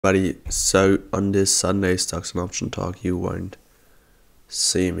Buddy, so on this Sunday Stocks and Option Talk, you won't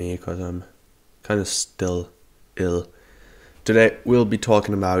see me because I'm kind of still ill. Today we'll be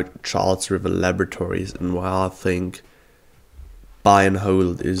talking about Charles River Laboratories and why I think buy and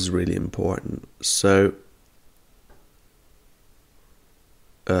hold is really important. So,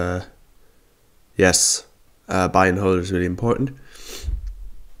 yes, buy and hold is really important.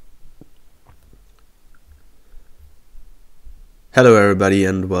 Hello everybody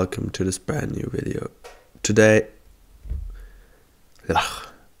and welcome to this brand new video.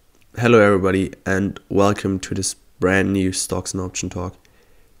 Hello everybody and welcome to this brand new Stocks and Option Talk.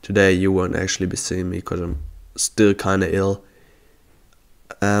 Today you won't actually be seeing me because I'm still kind of ill.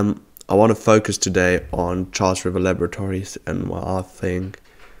 I want to focus today on Charles River Laboratories and why I think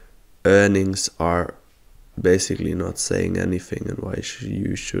earnings are basically not saying anything and why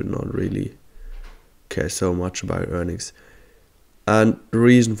you should not really care so much about earnings. And the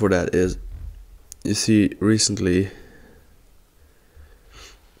reason for that is, you see, recently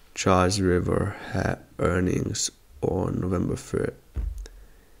Charles River had earnings on November 3rd,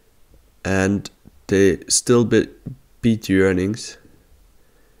 and they still beat the earnings,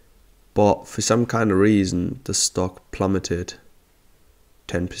 but for some kind of reason the stock plummeted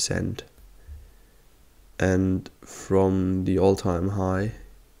 10%, and from the all-time high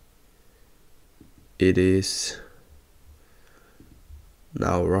it is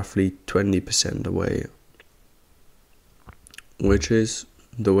now roughly 20% away, which is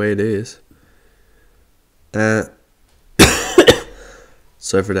the way it is.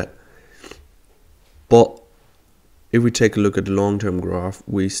 Sorry for that. But if we take a look at the long-term graph,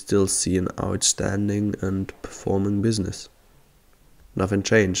 we still see an outstanding and performing business. Nothing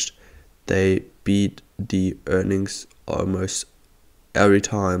changed. They beat the earnings almost every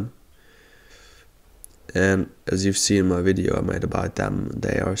time. And as you've seen my video I made about them,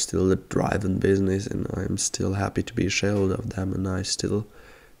 they are still a driving business and I'm still happy to be a shareholder of them, and I still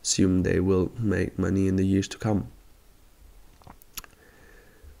assume they will make money in the years to come.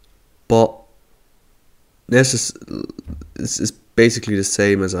 But this is basically the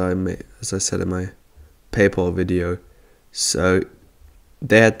same as I said in my PayPal video. So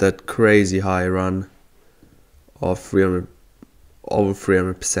they had that crazy high run of over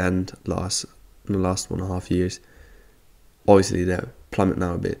 300% in the last 1.5 years. Obviously they plummet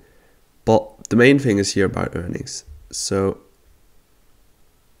now a bit, but the main thing is here about earnings. So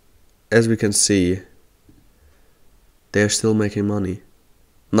as we can see, they're still making money.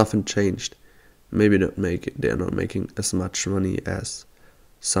 Nothing changed. Maybe they're not making as much money as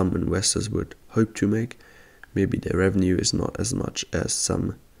some investors would hope to make. Maybe their revenue is not as much as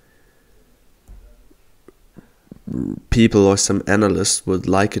some people or some analysts would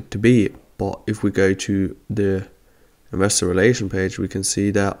like it to be. But if we go to the investor relation page, we can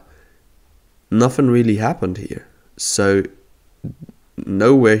see that nothing really happened here. So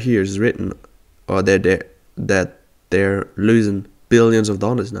nowhere here is written that they're losing billions of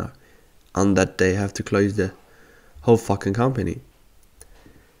dollars now and that they have to close the whole fucking company.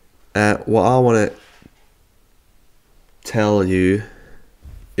 What I want to tell you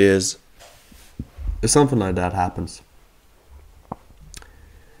is, if something like that happens,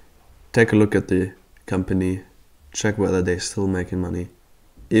 take a look at the company, check whether they're still making money.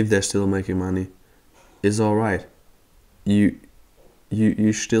 If they're still making money, it's alright. You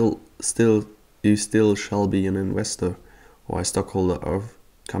still shall be an investor or a stockholder of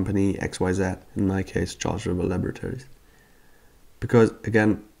company XYZ, in my case Charles River Laboratories. Because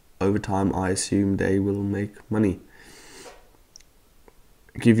again, over time I assume they will make money.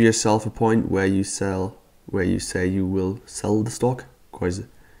 Give yourself a point where you say you will sell the stock, because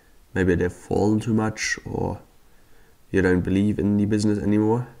maybe they've fallen too much, or you don't believe in the business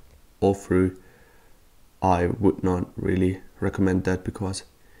anymore. All through, I would not really recommend that, because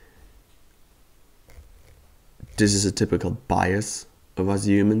this is a typical bias of us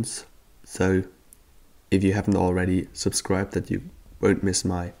humans. So if you haven't already subscribed, that you won't miss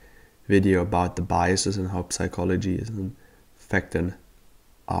my video about the biases and how psychology is affecting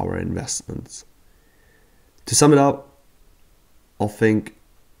our investments. To sum it up, I think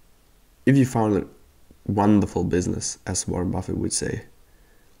if you found a wonderful business, as Warren Buffett would say,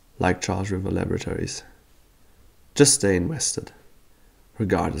 like Charles River Laboratories, just stay invested,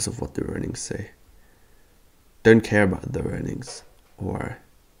 regardless of what the earnings say. Don't care about the earnings or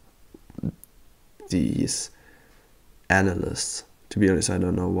these analysts. To be honest, I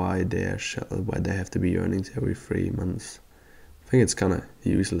don't know why they have to be earnings every 3 months. I think it's kind of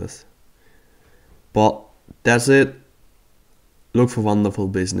useless. But that's it. Look for wonderful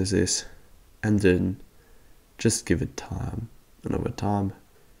businesses and then just give it time. And over time,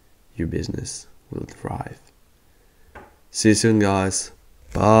 your business will thrive. See you soon, guys.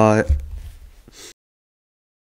 Bye.